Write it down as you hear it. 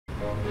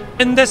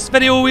In this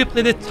video, we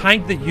play the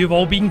tank that you've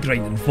all been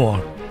grinding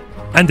for.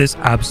 And it's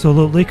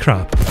absolutely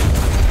crap.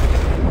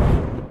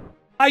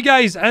 Hi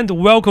guys, and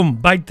welcome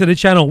back to the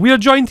channel. We are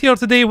joined here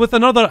today with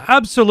another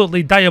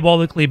absolutely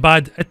diabolically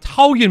bad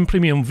Italian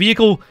premium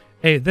vehicle.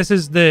 This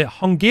is the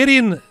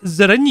Hungarian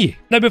Zrinyi.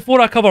 Now,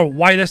 before I cover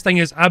why this thing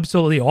is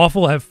absolutely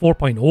awful at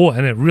 4.0,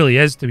 and it really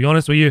is, to be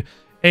honest with you,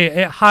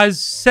 it has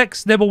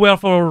 6 nibbleware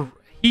for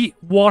heat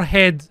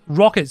warhead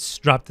rockets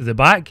strapped to the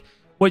back,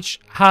 which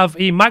have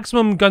a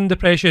maximum gun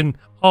depression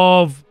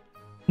of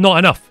not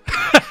enough.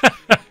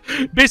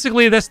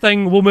 Basically, this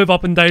thing will move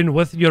up and down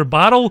with your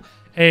barrel,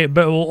 but it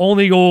will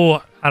only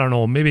go, I don't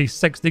know, maybe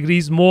 6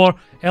 degrees more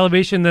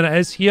elevation than it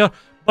is here.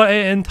 But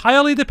it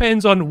entirely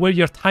depends on where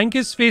your tank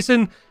is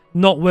facing,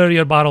 not where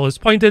your barrel is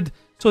pointed,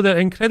 so they're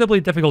incredibly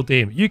difficult to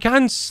aim. You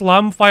can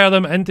slam fire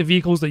them into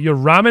vehicles that you're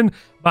ramming,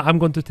 but I'm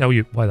going to tell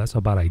you why that's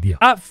a bad idea.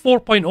 At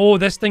 4.0,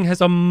 this thing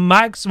has a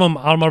maximum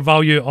armor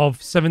value of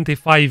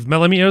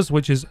 75mm,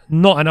 which is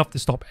not enough to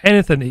stop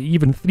anything at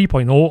even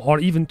 3.0 or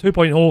even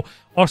 2.0,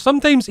 or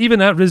sometimes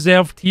even at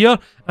reserve tier.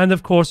 And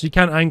of course, you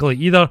can't angle it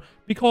either,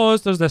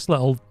 because there's this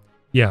little...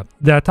 Yeah,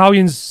 the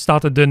Italians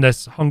started doing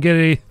this.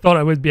 Hungary thought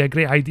it would be a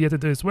great idea to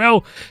do as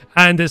well,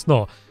 and it's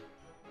not.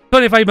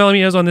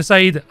 25mm on the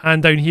side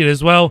and down here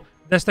as well.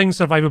 This thing's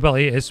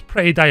survivability is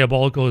pretty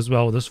diabolical as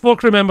well. There's 4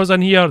 crew members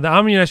in here, the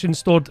ammunition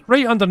stored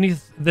right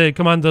underneath the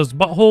commander's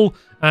butthole,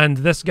 and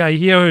this guy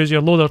here, who's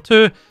your loader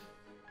 2,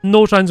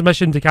 no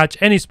transmission to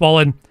catch any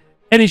spalling,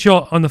 any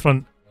shot on the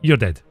front, you're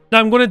dead.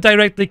 Now, I'm going to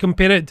directly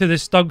compare it to the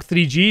StuG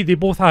III G. They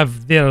both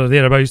have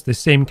thereabouts the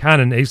same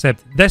cannon,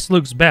 except this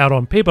looks better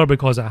on paper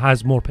because it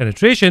has more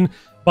penetration,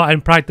 but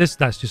in practice,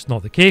 that's just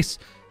not the case.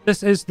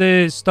 This is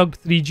the StuG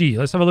III G.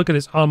 Let's have a look at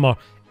its armor.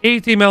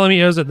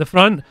 80mm at the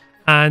front,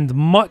 and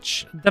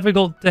much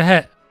difficult to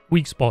hit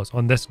weak spots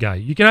on this guy.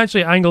 You can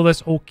actually angle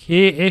this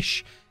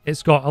okay-ish.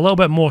 It's got a little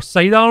bit more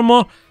side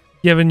armor,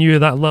 giving you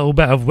that little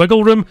bit of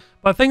wiggle room,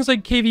 but things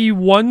like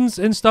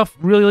KV-1s and stuff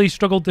really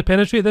struggled to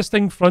penetrate this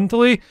thing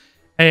frontally,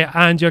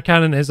 and your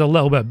cannon is a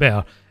little bit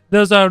better.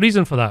 There's a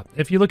reason for that.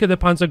 If you look at the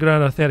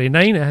Panzergrenadier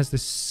 39, it has the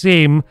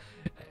same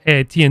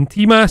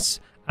TNT mass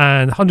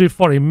and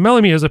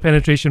 140mm of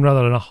penetration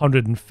rather than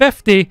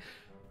 150,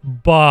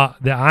 but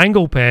the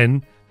angle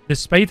pen,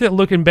 despite it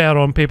looking better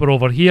on paper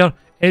over here,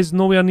 is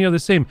nowhere near the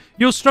same.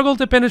 You'll struggle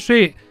to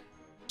penetrate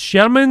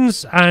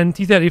Shermans and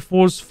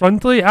T-34s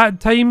frontally at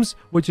times,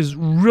 which is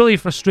really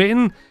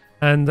frustrating,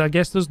 and I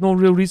guess there's no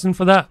real reason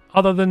for that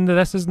other than that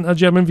this isn't a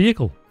German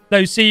vehicle.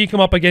 Now, say you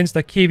come up against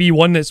a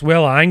KV-1 that's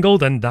well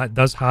angled, and that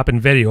does happen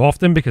very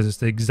often because it's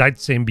the exact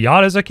same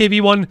BR as a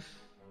KV-1.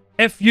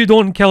 If you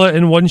don't kill it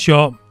in one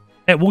shot,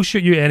 it will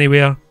shoot you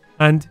anywhere,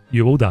 and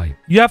you will die.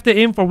 You have to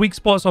aim for weak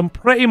spots on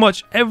pretty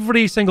much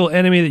every single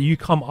enemy that you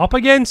come up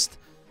against,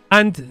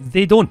 and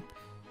they don't.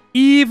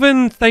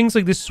 Even things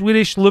like the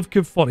Swedish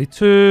Lufkub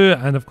 42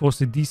 and of course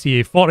the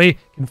DCA 40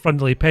 can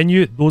frontally pin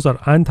you. Those are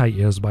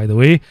anti-airs, by the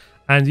way,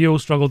 and you'll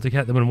struggle to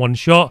hit them in one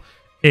shot.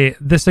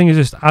 This thing is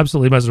just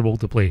absolutely miserable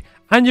to play,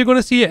 and you're going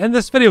to see it in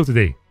this video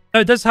today.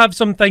 Now, it does have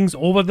some things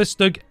over the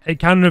StuG. It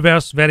can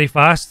reverse very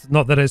fast,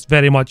 not that it's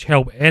very much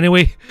help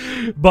anyway,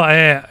 but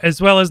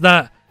as well as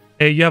that,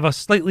 you have a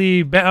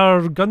slightly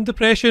better gun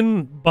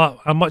depression, but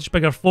a much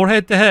bigger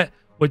forehead to hit,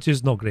 which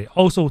is not great.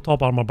 Also,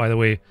 top armor, by the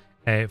way,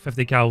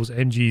 50 cals,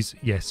 MGs,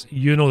 yes,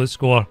 you know the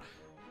score.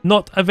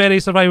 Not a very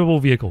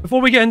survivable vehicle.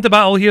 Before we get into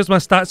battle, here's my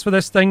stats for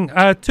this thing. 2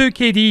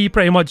 KD,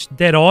 pretty much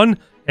dead on.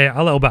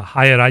 A little bit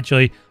higher,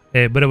 actually,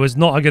 but it was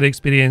not a good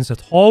experience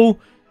at all.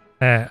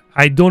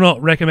 I do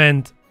not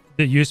recommend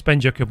that you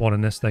spend your coupon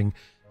on this thing.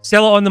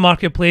 Sell it on the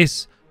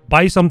marketplace,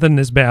 buy something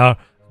that's better.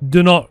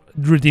 Do not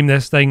redeem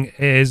this thing.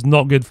 It is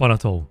not good fun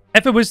at all.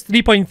 If it was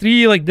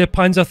 3.3 like the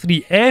Panzer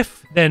III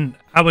F, then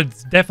I would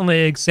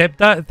definitely accept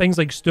that. Things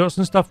like Stuarts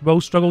and stuff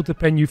will struggle to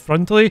pin you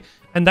frontally,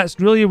 and that's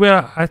really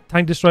where a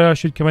tank destroyer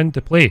should come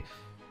into play.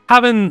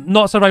 Having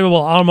not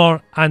survivable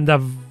armor and a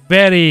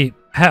very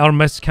hit or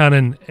miss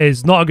cannon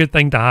is not a good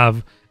thing to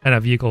have in a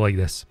vehicle like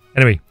this.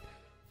 Anyway,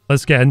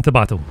 let's get into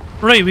battle.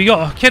 Right, we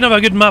got kind of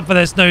a good map for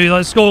this now.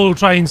 Let's go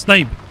try and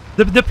snipe.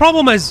 The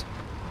problem is,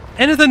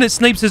 anything that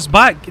snipes us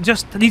back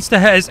just needs to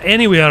hit us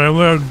anywhere and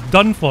we're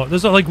done for.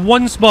 There's like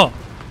one spot.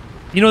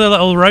 You know the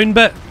little round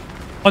bit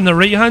on the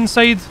right hand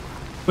side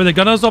where the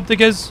gunner's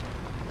optic is?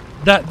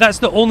 That's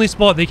the only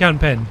spot they can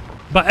pin.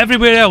 But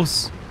everywhere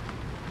else,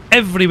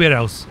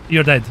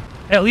 you're dead.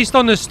 At least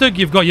on the StuG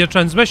you've got your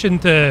transmission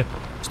to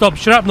stop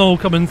shrapnel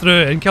coming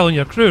through and killing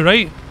your crew,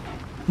 right?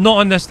 Not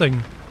on this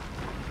thing.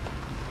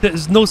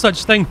 There's no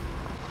such thing.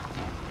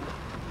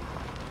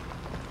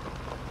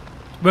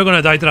 We're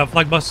gonna die to that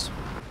flag bus.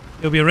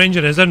 He'll be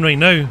ranging us in right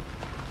now.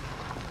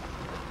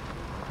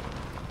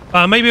 But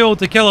I might be able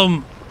to kill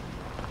him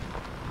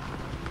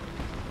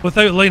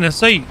without line of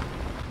sight.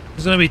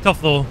 It's going to be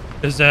tough though,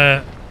 because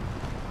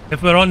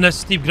if we're on this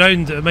steep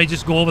ground, it might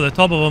just go over the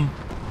top of him.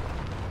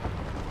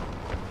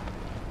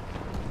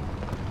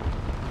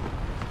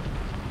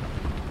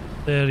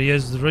 There he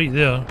is, right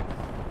there.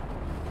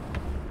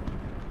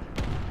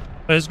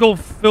 Let's go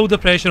full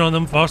depression on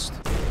them first.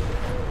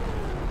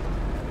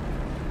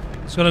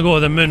 It's gonna go to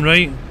the moon,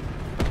 right?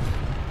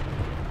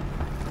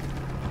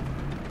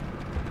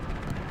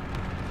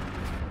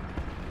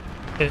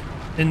 It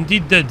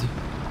indeed did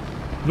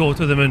go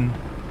to the moon.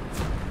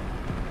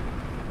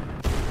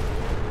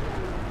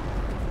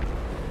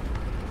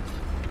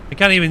 I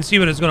can't even see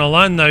where it's gonna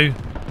land now.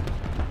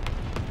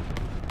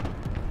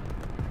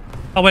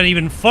 I went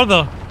even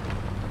further.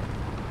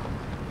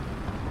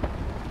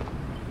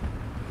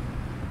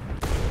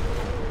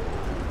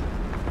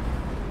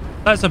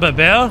 That's a bit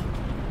better.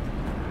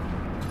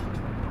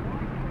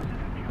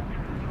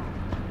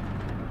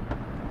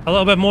 A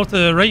little bit more to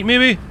the right,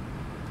 maybe?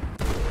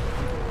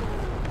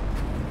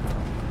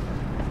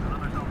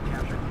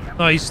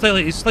 No, he's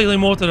slightly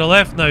more to the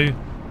left now.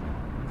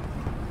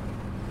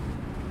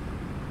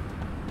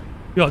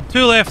 We got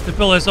 2 left to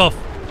pull this off.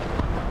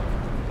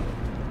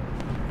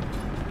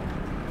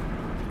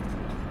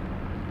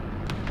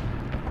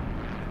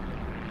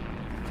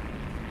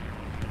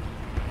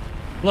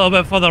 A little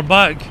bit further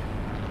back.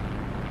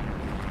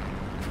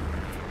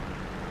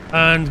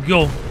 And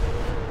go.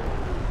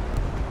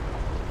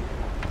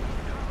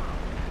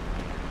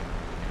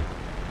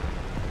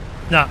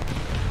 Nah.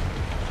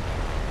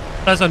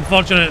 That's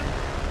unfortunate.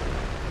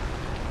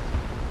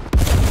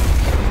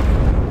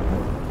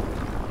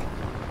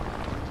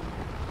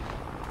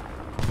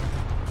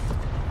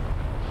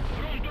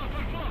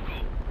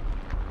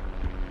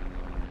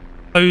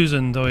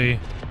 Thousand away.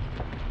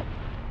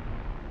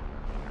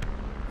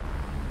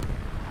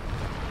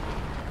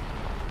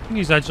 I think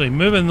he's actually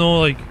moving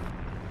though, like.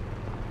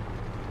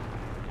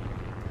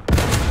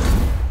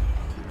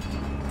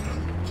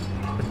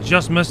 I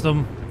just missed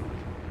him.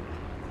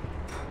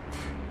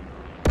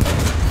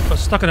 Got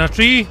stuck in a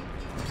tree.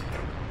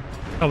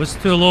 That was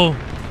too low.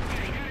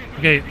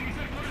 Okay.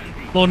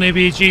 Low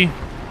Navy HE.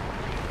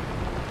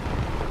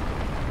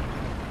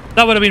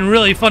 That would have been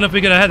really fun if we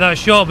could have hit that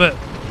shot, but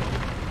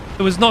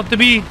it was not to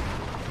be. I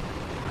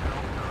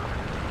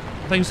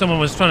think someone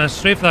was trying to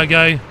strafe that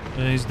guy.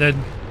 And he's dead.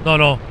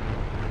 No.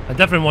 A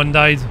different one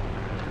died.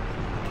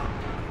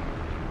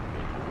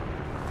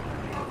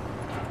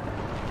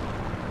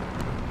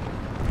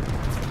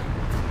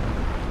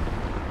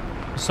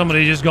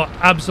 Somebody just got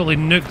absolutely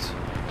nuked.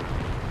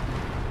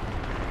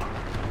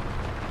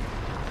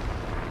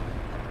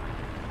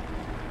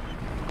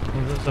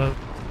 There's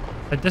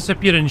a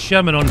disappearing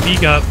Sherman on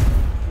B-gap.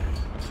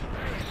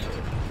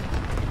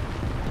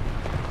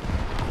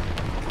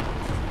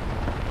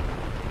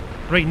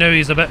 Right now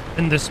he's a bit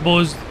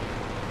indisposed.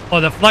 Oh,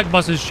 the flak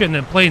bus is shooting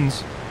at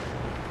planes.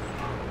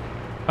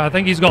 I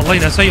think he's got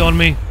line of sight on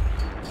me.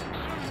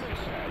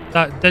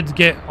 That did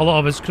get a lot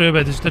of his crew,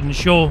 but it just didn't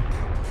show.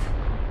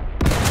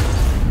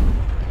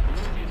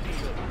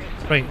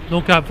 Right,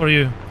 no cap for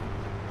you.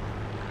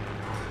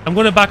 I'm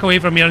going to back away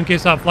from here in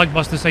case that flag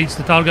bus decides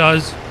to target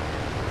us.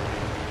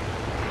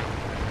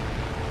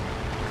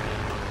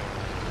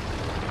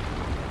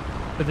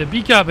 But the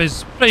B-cap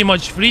is pretty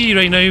much free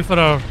right now for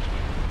our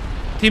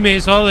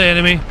teammates or the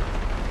enemy.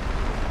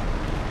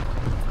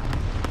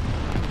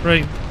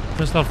 Right,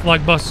 Mr.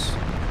 Flag Bus.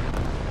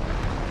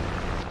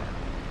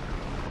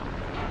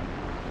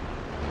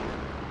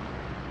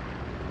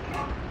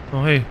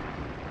 Oh, hey.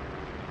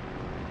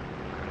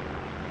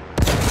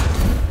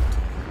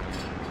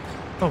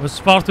 That was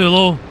far too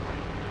low.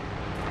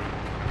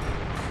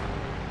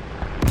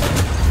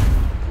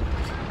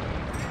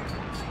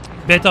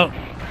 Better.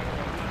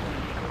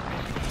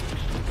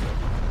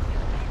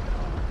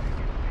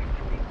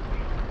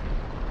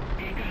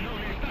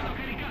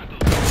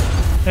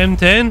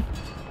 M10.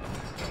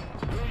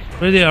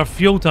 Ready our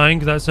fuel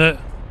tank, that's it.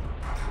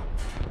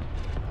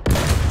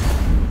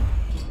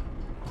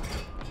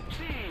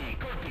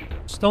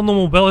 Still no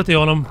mobility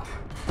on him.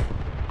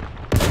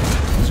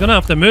 He's gonna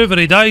have to move or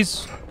he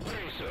dies.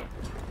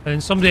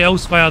 And somebody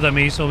else fired at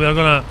me, so we're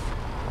gonna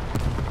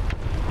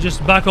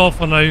just back off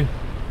for now.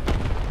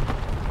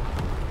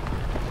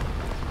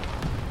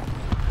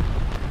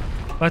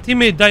 My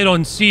teammate died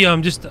on C.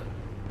 I'm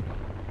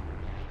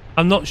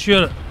not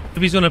sure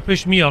if he's gonna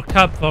push me or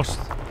cap first.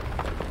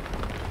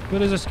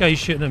 Where is this guy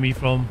shooting at me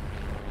from?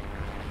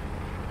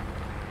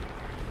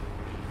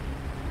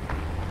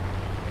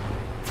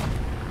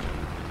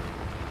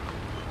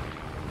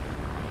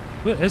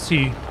 Where is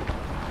he?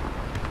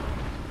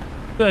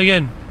 Do it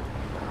again.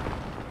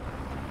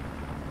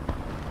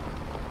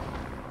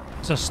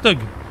 It's a StuG.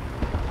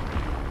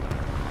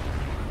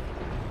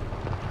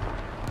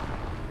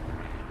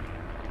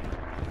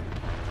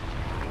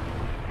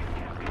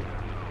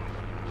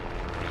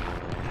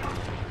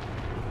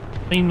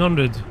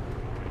 $900.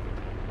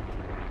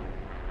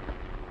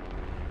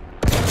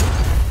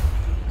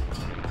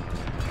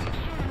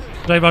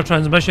 Driver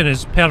transmission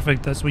is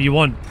perfect, that's what you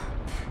want.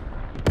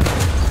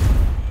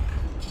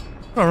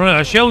 I'll run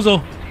out of shells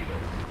though.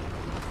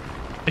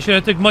 I should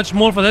have took much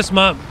more for this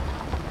map.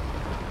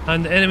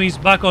 And the enemy's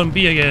back on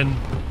B again.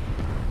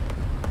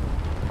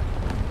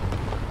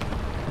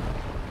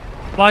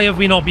 Why have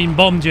we not been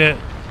bombed yet?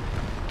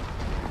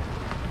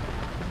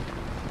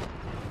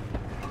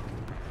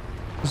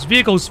 This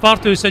vehicle's far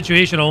too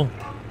situational.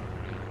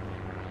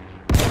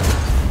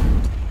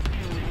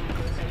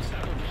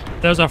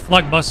 There's our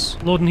flak bus,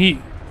 loading heat.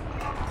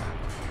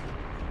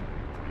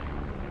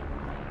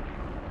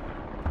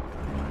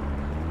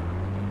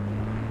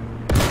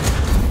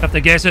 Have to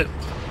guess it.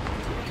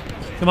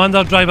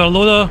 Commander, driver,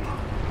 loader.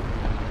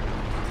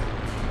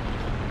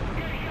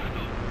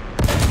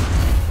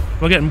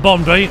 We're getting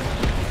bombed, right?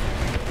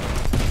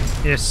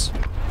 Yes.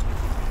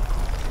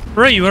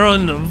 Right, we're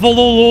on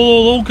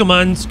Vololololo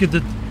commands.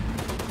 Good.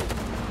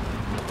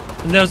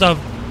 And there's a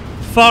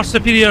far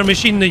superior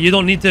machine that you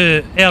don't need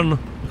to earn.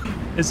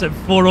 It's at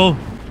 4-0.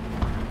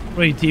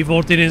 Right,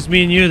 T-14, it's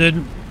me and you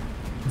then.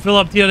 Full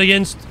up tier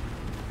against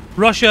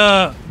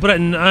Russia,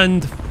 Britain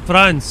and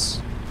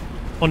France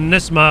on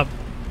this map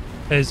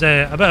is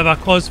a bit of a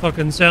cause for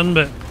concern,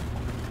 but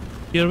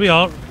here we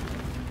are.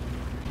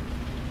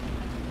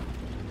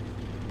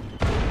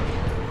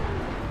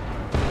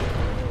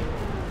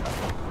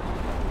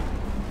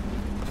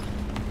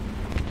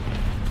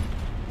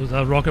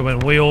 That rocket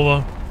went way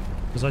over.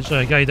 There's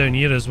actually a guy down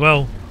here as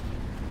well.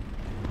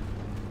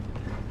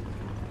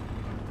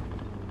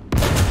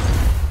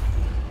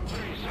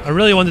 I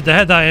really wanted to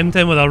hit that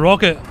M10 with a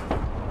rocket.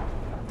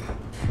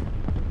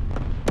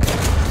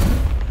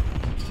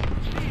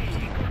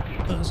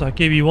 That's a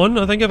KV-1.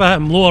 I think if I hit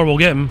him lower, we'll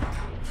get him.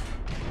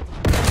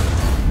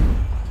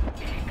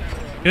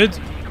 Good.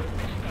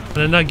 And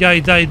then that guy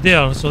died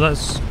there, so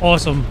that's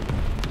awesome.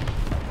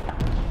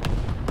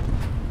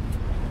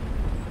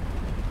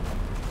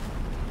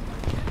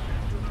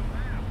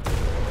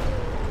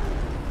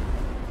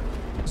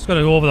 Just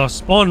gotta go over the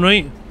spawn,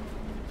 right?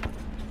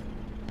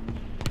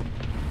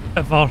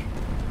 Bit far.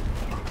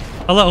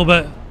 A little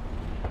bit.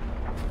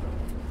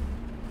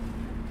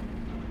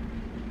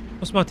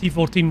 What's my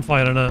T-14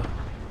 firing at?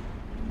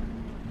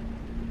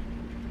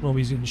 Oh,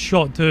 he's getting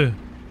shot too.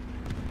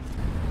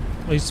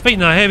 Oh, he's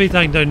fighting a heavy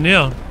tank down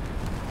there.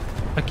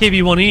 A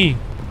KV-1E.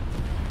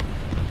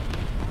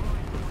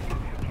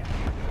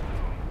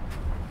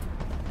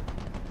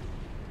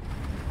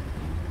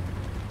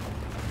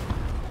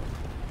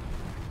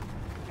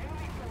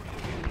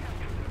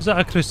 Is that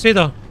a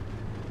Crusader?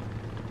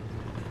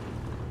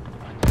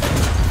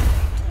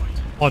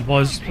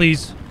 OddBawZ,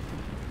 please.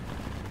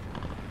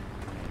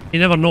 He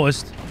never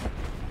noticed.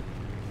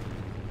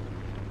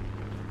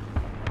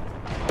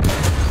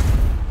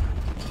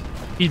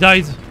 He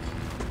died.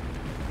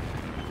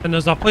 And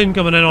there's a plane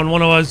coming in on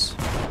one of us.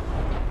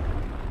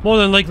 More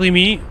than likely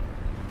me.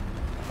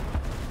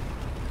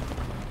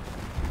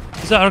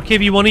 Is that our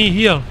KV-1E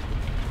here?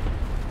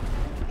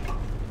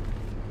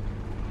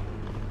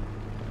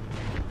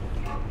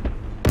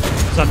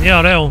 It's an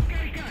ARL.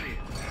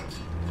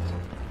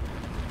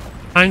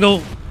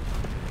 Angle.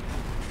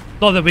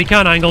 Not that we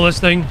can angle this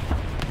thing.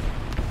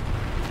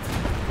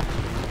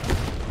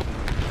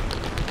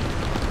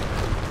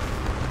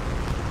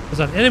 There's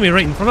an enemy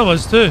right in front of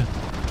us too.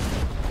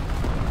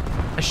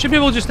 I should be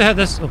able just to hit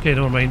this. Okay,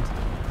 never mind.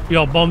 We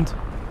all bombed.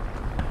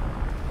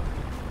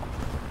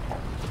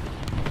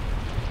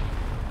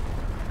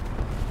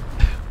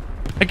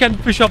 I can't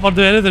push up or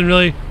do anything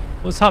really.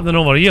 What's happening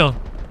over here?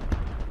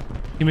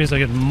 He means I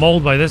get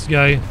mauled by this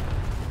guy.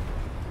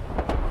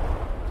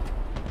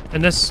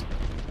 And this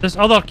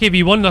other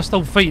KV-1, they're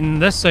still fighting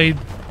this side.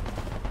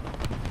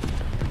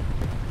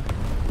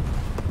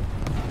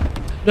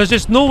 There's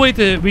just no way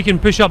we can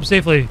push up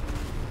safely.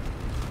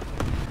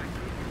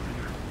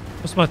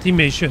 What's my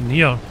teammate shooting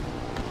here?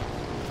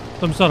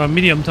 Some sort of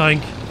medium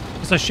tank.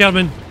 It's a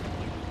Sherman.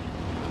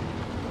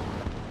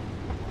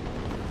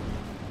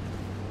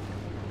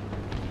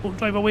 Don't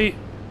drive away.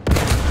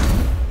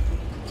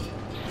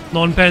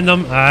 Non-penned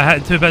him. I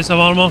hit 2 bits of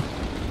armour.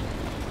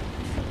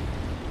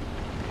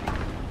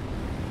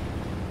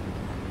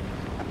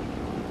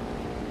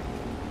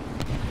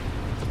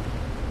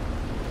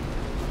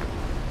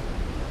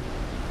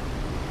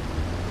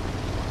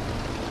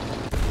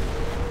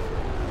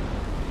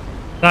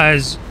 That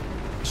is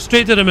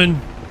straight to the moon.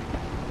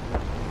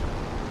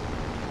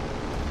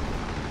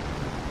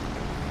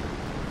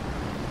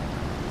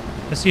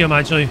 I see him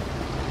actually.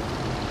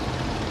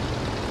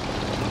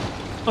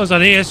 Oh, it's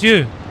an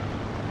ASU.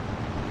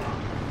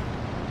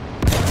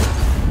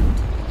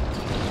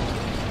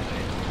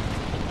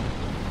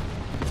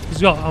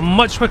 He's got a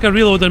much quicker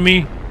reload than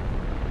me.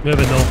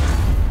 Maybe no.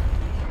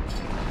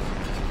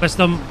 Missed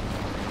him.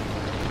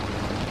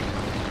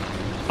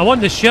 I want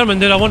the Sherman,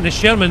 dude. I want the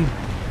Sherman.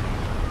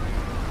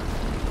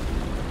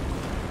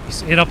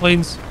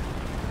 Aeroplanes.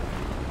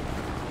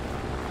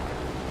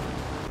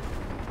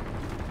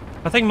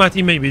 I think my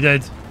team might be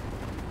dead.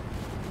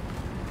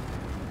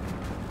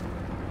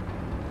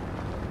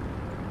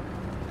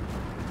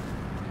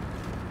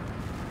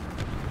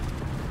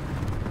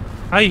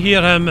 I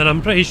hear him and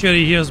I'm pretty sure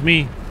he hears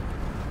me.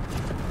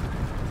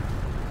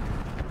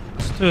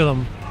 There's 2 of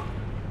them.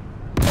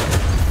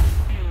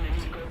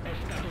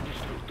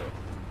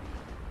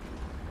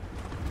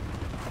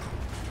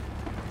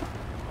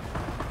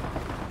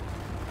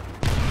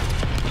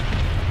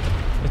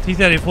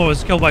 T-34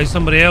 was killed by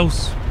somebody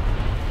else.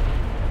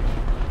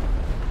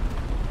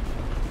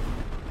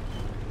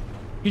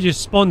 You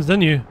just spawned,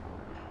 didn't you?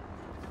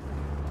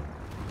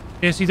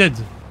 Yes, he did.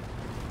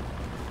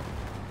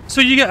 So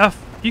you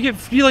get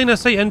free line of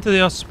sight into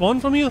their spawn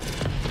from here?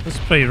 That's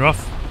pretty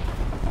rough.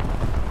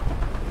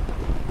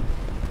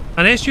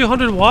 An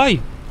SU-100Y?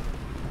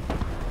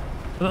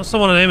 I've not seen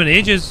one of them in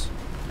ages.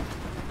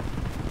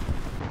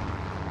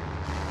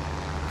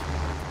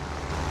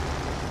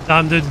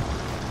 Damn, dude. I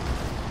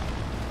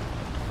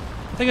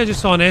think I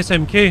just saw an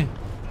SMK.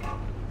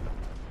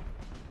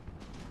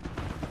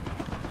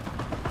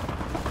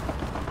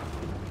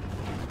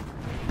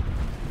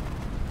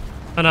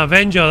 An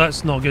Avenger,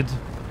 that's not good.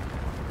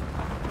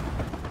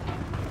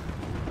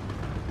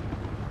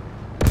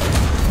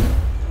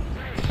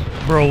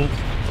 Bro.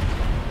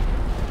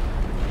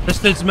 This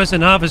dude's missing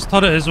half his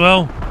turret as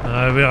well.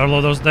 Our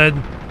loader's dead.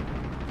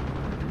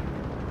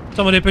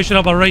 Somebody pushing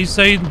up our right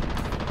side.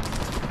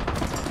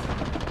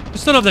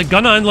 Just don't have the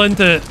gun handling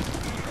to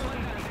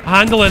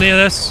handle any of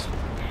this.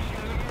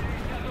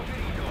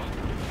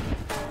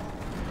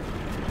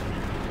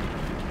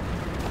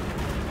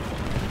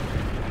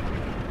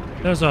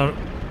 There's our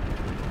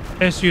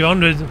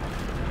SU-100.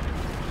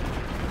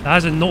 That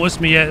hasn't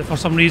noticed me yet for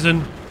some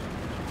reason.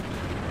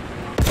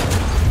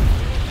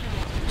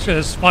 Let's get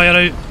this fire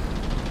out.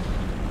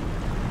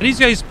 Are these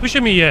guys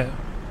pushing me yet?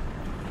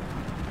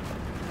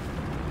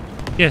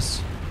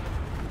 Yes.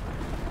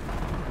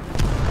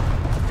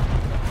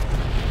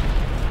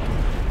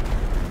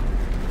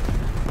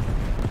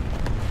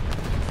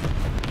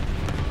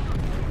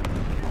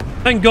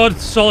 Thank God,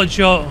 solid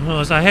shot.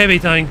 Oh, it's a heavy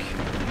tank.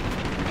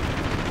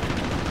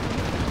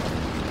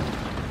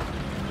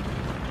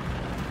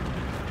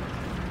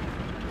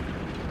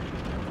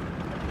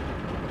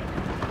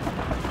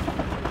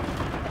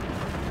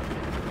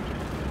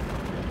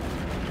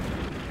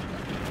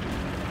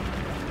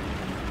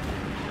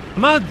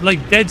 Am I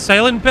like dead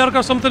silent perk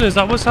or something? Is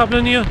that what's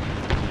happening here?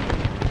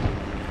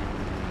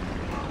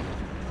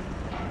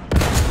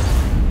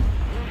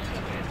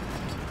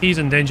 He's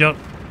in danger.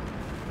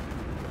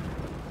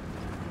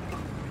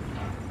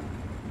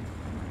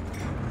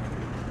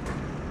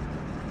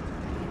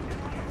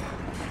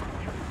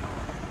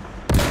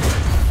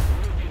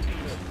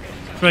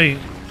 Right.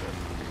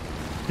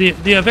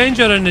 The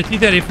Avenger and the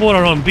T-34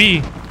 are on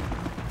B.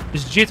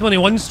 His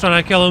J-21's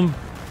trying to kill him.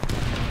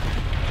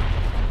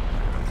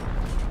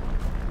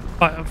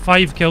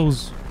 5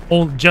 kills.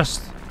 All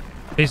just,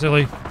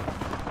 basically.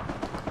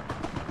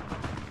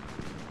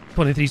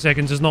 23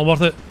 seconds is not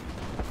worth it.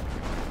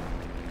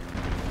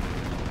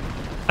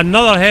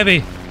 Another heavy.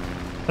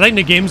 I think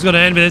the game's going to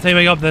end by the time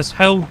I get up this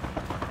hill.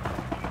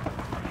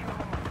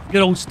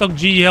 Good old StuG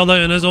G held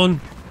out on his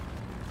own.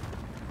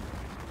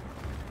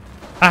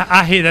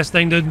 I hate this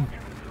thing, dude.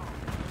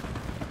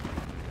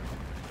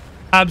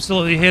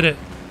 Absolutely hate it.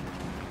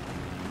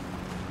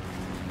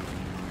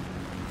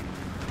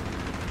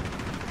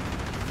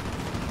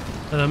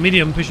 And a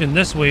medium pushing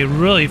this way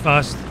really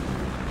fast.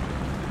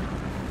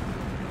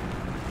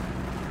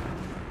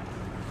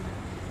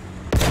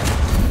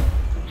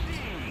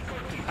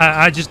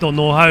 I just don't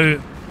know how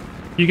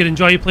you can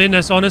enjoy playing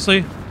this,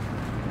 honestly.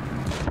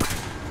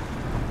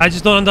 I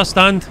just don't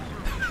understand.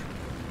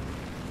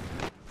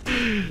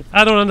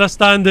 I don't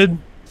understand, dude.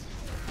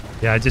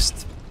 Yeah,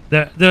 just...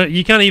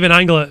 you can't even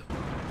angle it.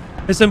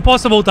 It's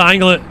impossible to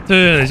angle it, too,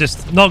 and it's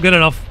just not good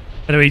enough.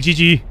 Anyway,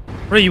 GG.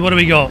 Right, what do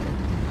we got?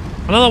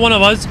 Another one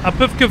of us. A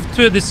Pufkov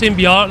 2 of the same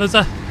BR. There's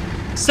a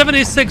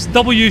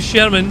 76W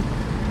Sherman.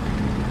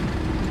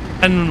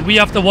 And we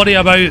have to worry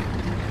about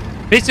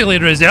basically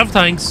reserve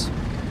tanks.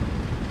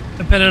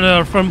 Depending on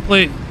our front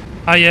plate.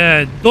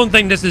 I don't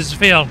think this is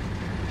fair.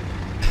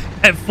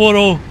 At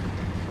 4-0.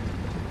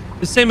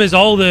 The same as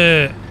all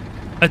the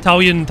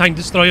Italian tank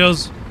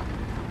destroyers.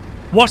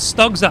 Worse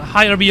StuGs at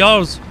higher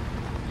BRs.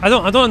 I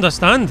don't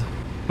understand.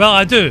 Well,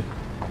 I do.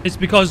 It's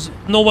because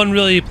no one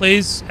really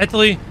plays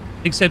Italy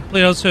except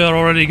players who are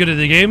already good at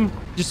the game.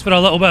 Just for a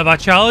little bit of a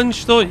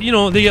challenge. So, you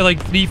know, they get like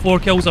 3-4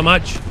 kills a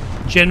match,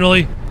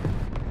 generally.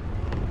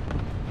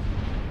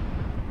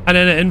 And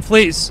then it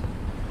inflates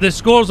the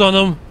scores on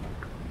them.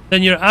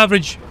 Then your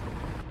average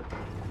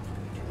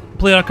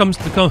player comes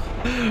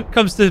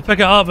to pick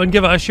it up and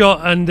give it a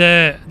shot and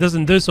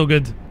doesn't do so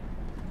good.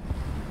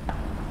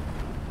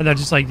 And they're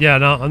just like, yeah,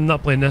 no, I'm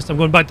not playing this. I'm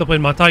going back to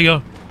playing my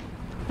Tiger.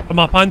 Or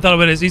my Panther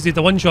where it's easy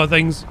to one-shot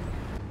things.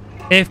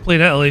 F playing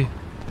Italy.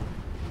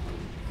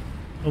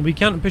 And we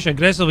can't push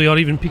aggressively or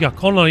even peek a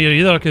corner here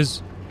either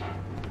because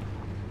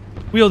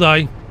we'll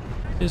die.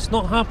 It's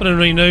not happening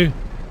right now.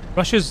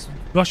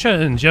 Russia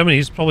and Germany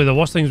is probably the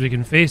worst things we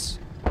can face.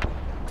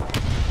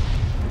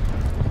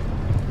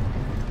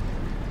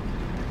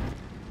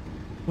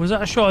 Was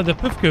that a shot at the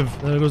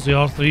Pufkov? There goes the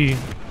R3.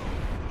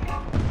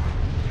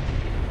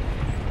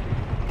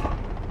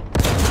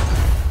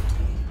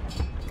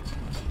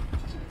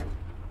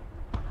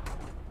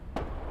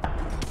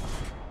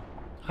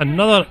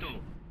 Another...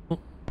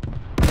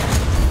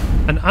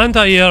 An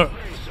anti-air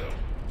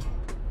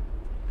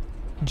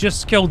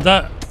just killed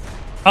that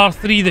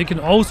R3 that can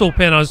also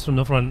pen us from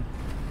the front.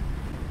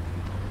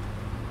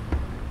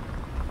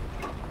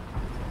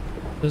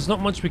 There's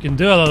not much we can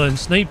do other than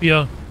snipe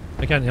here.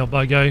 I can't help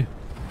that guy.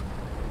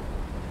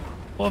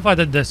 What if I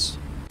did this?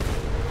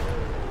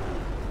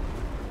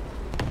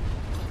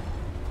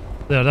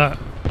 There, that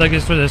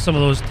gets rid of some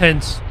of those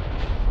tents.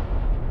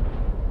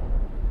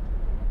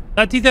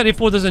 That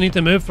T-34 doesn't need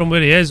to move from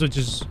where he is, which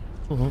is...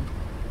 I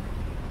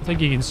think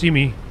he can see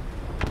me.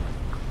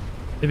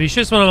 If he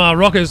shoots one of my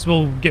rockets,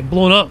 we'll get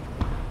blown up.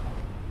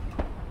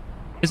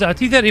 Is it a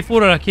T-34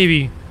 or a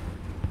KV?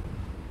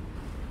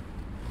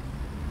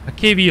 A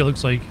KV it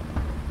looks like.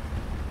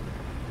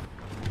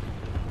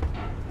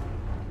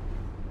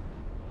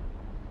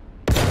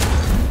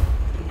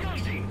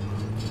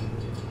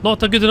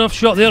 Not a good enough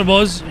shot there,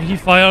 boss. He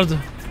fired.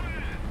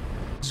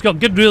 He's got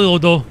good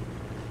reload though.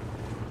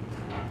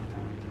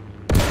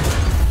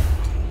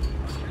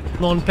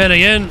 Non-pen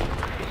again.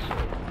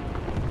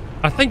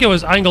 I think it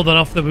was angled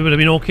enough that we would have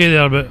been okay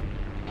there, but...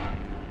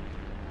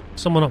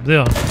 Someone up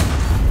there.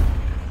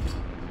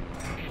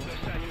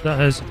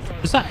 That is...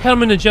 Is that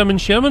Herman the German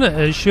Sherman?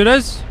 It sure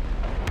is.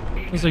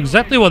 That's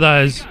exactly what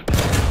that is.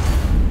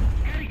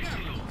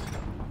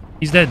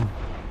 He's dead.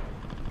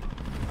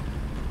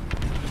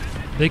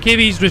 The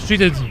KV's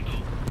retreated.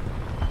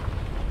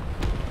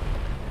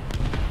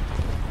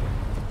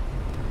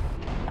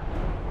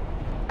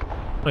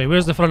 Right,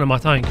 where's the front of my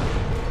tank?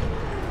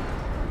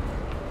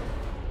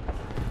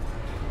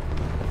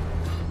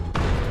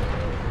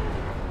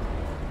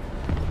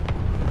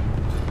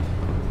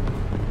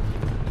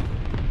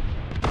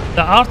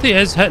 The arty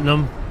is hitting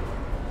him.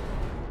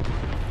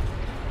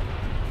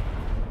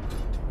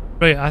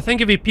 Right, I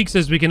think if he peeks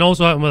us, we can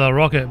also hit him with a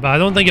rocket, but I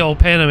don't think it'll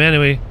pen him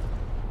anyway.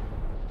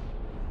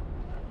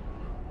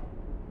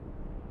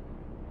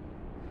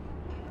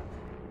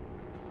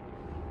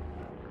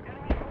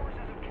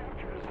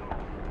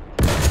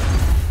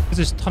 Is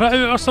his turret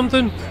out or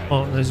something?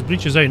 Oh, his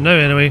breach is out now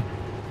anyway.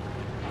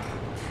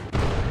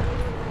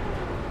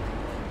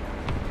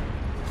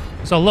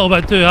 It's a little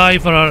bit too high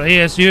for our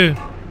ASU.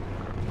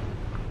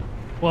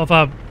 What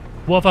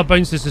if I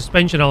bounce the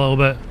suspension a little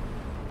bit?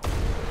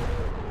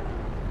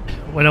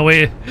 Went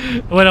away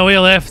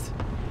left.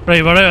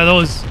 Right, we're out of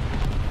those.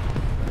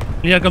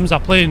 Here comes a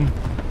plane.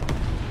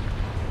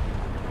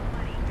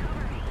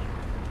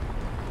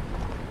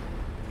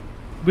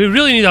 We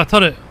really need a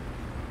turret.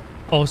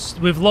 Oh,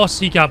 we've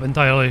lost CCAP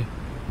entirely.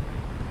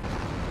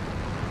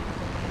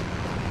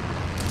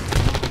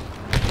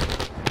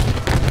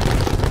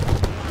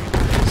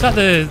 Is that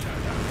the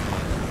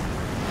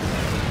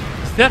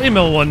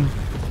 30mm one?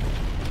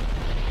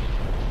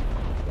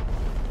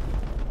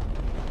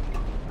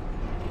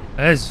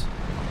 It is.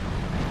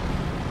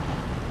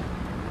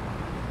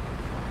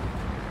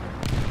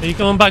 Are you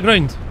coming back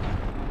round?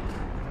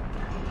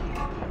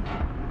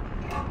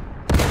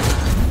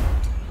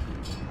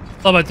 A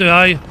little bit too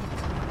high.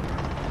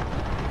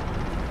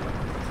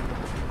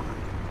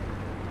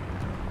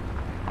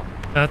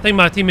 I think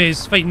my teammate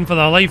is fighting for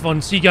their life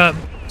on CCAP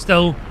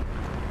still.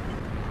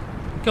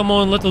 Come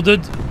on, little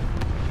dude.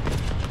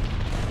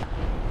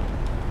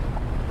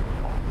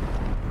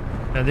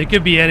 Yeah, they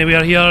could be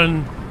anywhere here,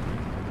 and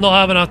not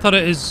having a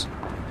turret is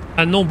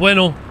a no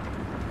bueno.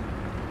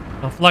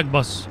 A flag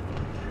bus.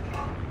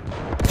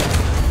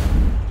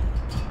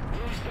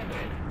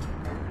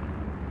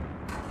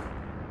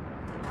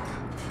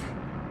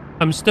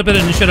 I'm stupid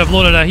and should have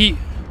loaded a heat.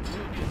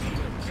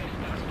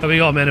 But we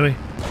got him anyway.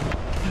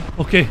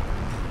 Okay.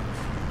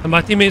 And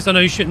my teammates are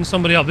now shooting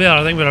somebody up there.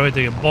 I think we're about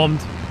to get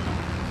bombed.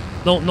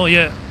 No, not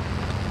yet.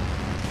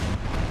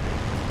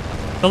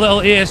 The little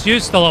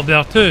ASU's still up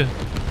there too.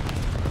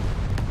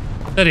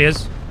 There he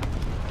is.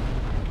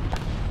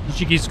 The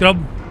cheeky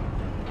scrub.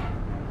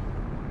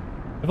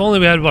 If only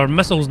we had our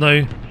missiles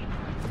now.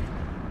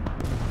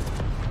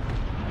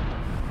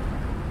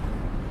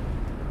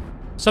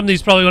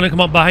 Somebody's probably going to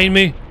come up behind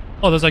me.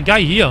 Oh, there's a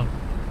guy here.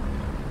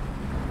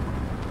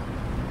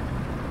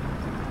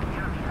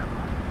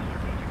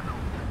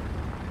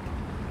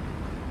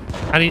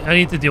 I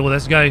need to deal with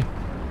this guy.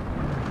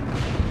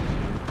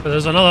 But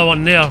there's another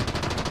one there.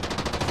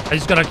 I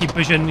just gotta keep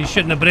pushing. He's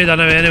shooting the Breda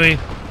now anyway.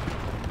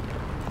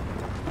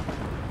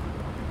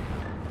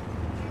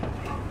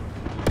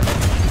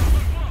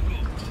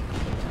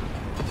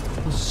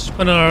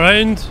 Spinning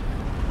around.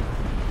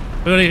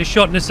 We're gonna get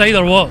shot in the side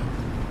or what?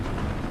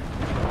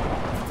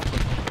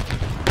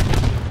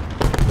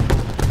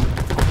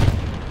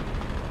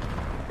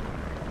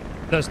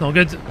 That's not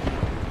good.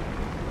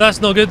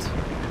 That's not good.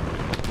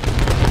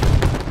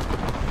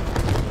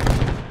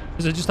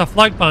 Is it just a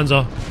flag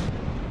panzer?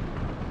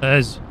 It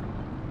is.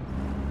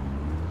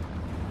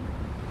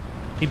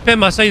 He pinned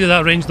my side of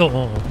that range though.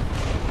 Oh.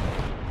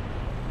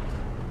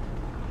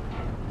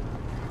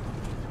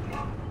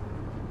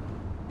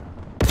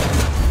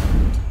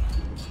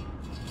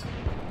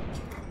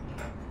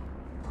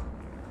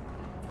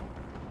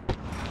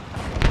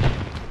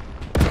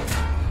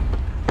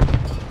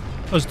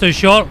 That was too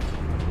short.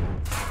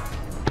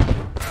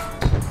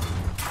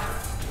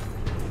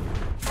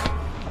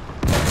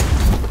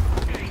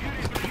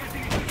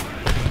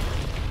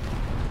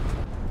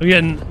 I'm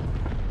getting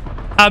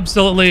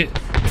absolutely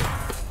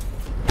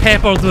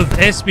peppered with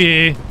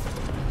SPA.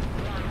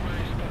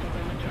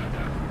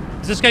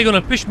 Is this guy gonna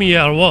push me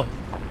yet or what?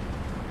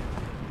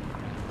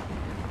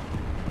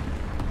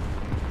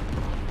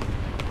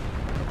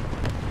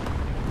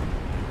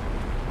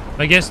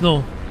 I guess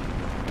no.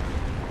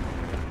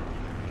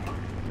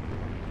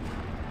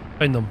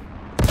 Find them.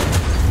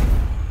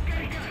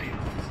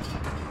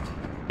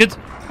 Good.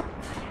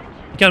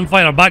 You can't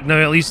fire back now,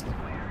 at least.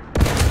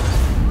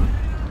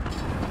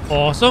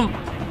 Awesome.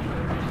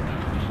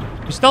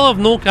 We still have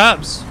no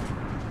caps.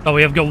 Oh,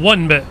 we have got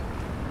one, but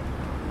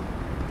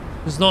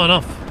it's not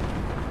enough.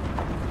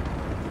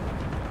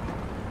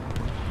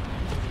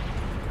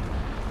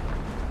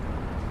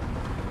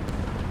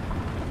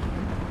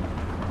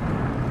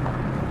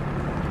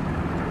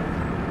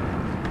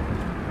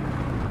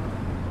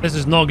 This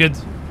is not good.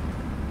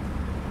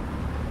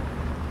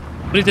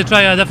 We need to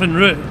try a different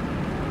route.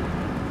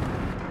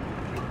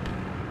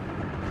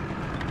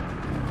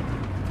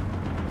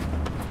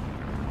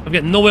 I've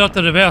got nowhere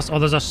to reverse. Oh,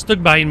 there's a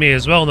StuG behind me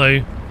as well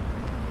now.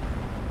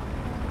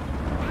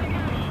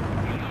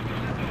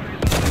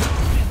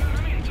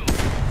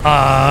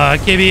 Ah,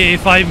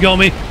 KB85 got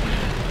me.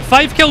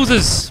 5 kills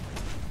is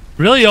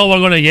really all we're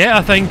going to get,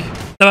 I think.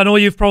 Now, I know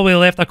you've probably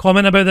left a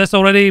comment about this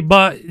already,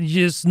 but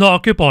it's not a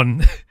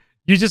coupon.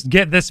 You just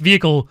get this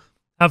vehicle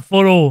at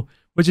 4.0,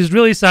 which is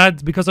really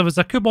sad because if it's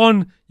a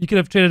coupon, you could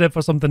have traded it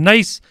for something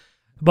nice,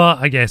 but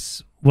I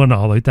guess we're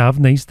not allowed to have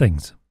nice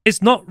things.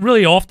 It's not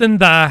really often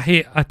that I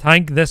hate a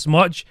tank this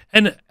much,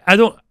 and I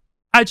don't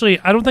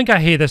think I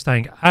hate this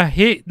tank. I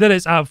hate that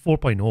it's at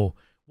 4.0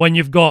 when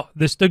you've got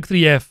the StuG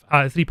III F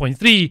at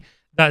 3.3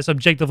 that's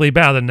objectively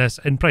better than this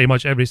in pretty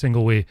much every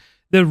single way.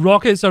 The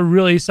rockets are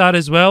really sad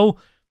as well.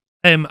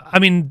 I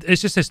mean,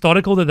 it's just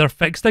historical that they're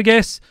fixed, I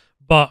guess,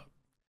 but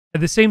at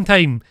the same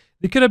time,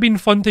 they could have been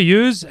fun to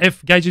use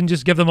if Gaijin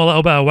just give them a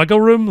little bit of wiggle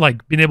room,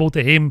 like being able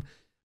to aim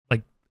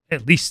like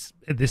at least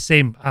at the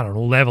same, I don't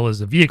know, level as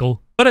the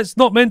vehicle. But it's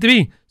not meant to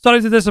be. Sorry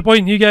to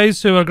disappoint you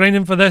guys who are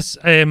grinding for this.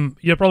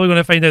 You're probably going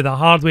to find out the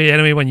hard way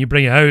anyway when you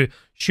bring it out.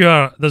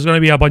 Sure, there's going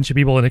to be a bunch of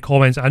people in the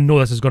comments. I know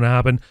this is going to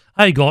happen.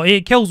 I got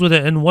 8 kills with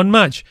it in one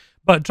match.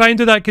 But try and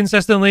do that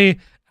consistently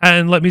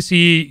and let me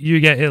see you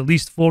get at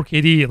least 4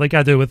 KD like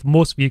I do with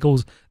most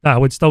vehicles that I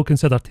would still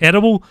consider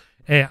terrible.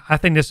 I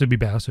think this would be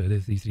better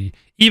suited to 3.3.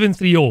 Even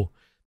 3.0.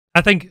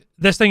 I think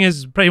this thing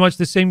is pretty much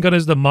the same gun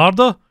as the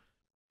Marder.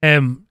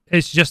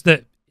 It's just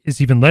that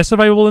it's even less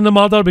survivable than the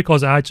Marder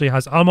because it actually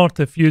has armour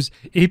to fuse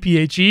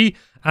APHE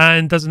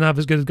and doesn't have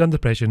as good as gun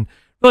depression.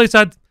 Really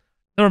sad.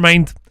 Never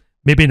mind.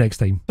 Maybe next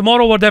time.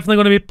 Tomorrow we're definitely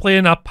going to be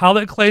playing a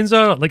palette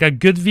cleanser, like a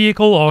good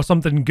vehicle or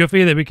something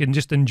goofy that we can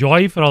just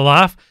enjoy for a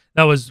laugh.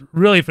 That was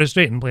really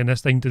frustrating playing this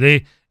thing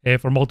today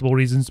for multiple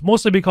reasons.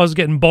 Mostly because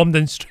getting bombed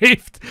and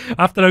strafed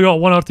after I got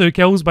 1 or 2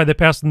 kills by the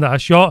person that I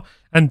shot.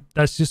 And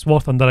that's just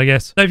war thunder, I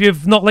guess. Now, if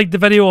you've not liked the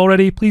video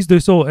already, please do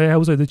so. It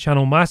helps out the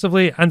channel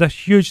massively. And a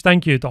huge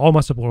thank you to all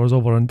my supporters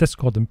over on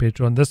Discord and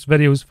Patreon. This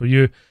video is for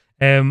you.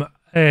 All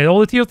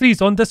the tier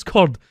 3s on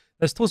Discord.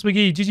 There's Toast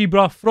McGee, GG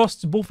Bra,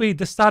 Frost, Bofi,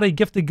 Destari,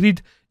 Gifted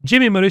Greed,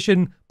 Jimmy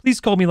Mauritian, Please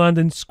Call Me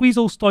Landon,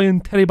 Squeezle,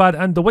 Stoyan, Terrybad,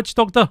 and The Witch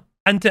Doctor.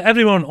 And to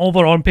everyone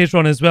over on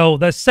Patreon as well,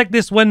 the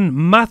Sickness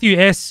Win, Matthew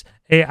S.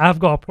 I've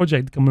got a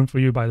project coming for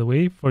you, by the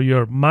way, for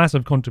your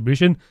massive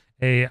contribution.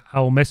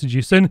 I'll message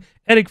you soon.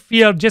 Eric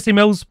Fear, Jesse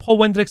Mills, Paul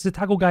Windrix, The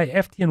Tackle Guy,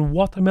 FT and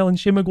Watermelon,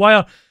 Shane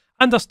Maguire,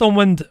 and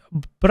Stormwind,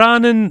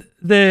 Brannon,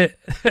 the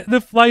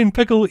Flying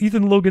Pickle,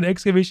 Ethan Logan,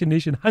 Excavation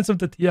Nation, Handsome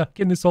Tatia,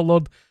 Kenny Salt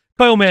Lord,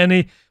 Kyle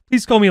Metany,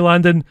 Please Call Me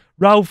Landon,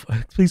 Ralph,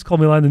 Please Call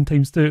Me Landon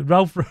 ×2,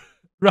 Ralph,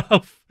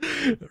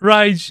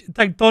 Raj,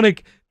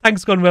 Tectonic,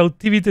 Thanks Gone Well,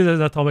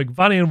 TV2 Atomic,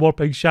 Vanny and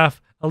Warpig,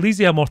 Shaft,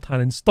 Elysia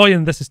Mortanen,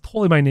 Stoyan, This Is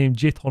Totally My Name,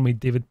 J. Tommy,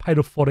 David,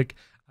 Pyrophoric,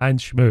 and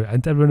Shmoo,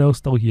 and everyone else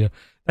still here.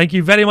 Thank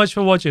you very much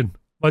for watching.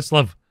 Much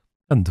love,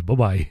 and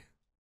bye-bye.